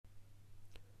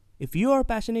If you are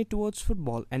passionate towards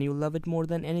football and you love it more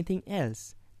than anything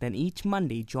else, then each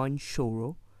Monday join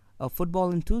Souro, a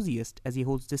football enthusiast, as he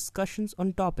holds discussions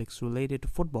on topics related to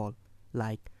football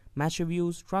like match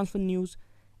reviews, transfer news,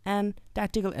 and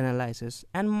tactical analysis,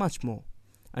 and much more.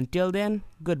 Until then,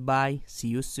 goodbye, see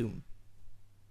you soon.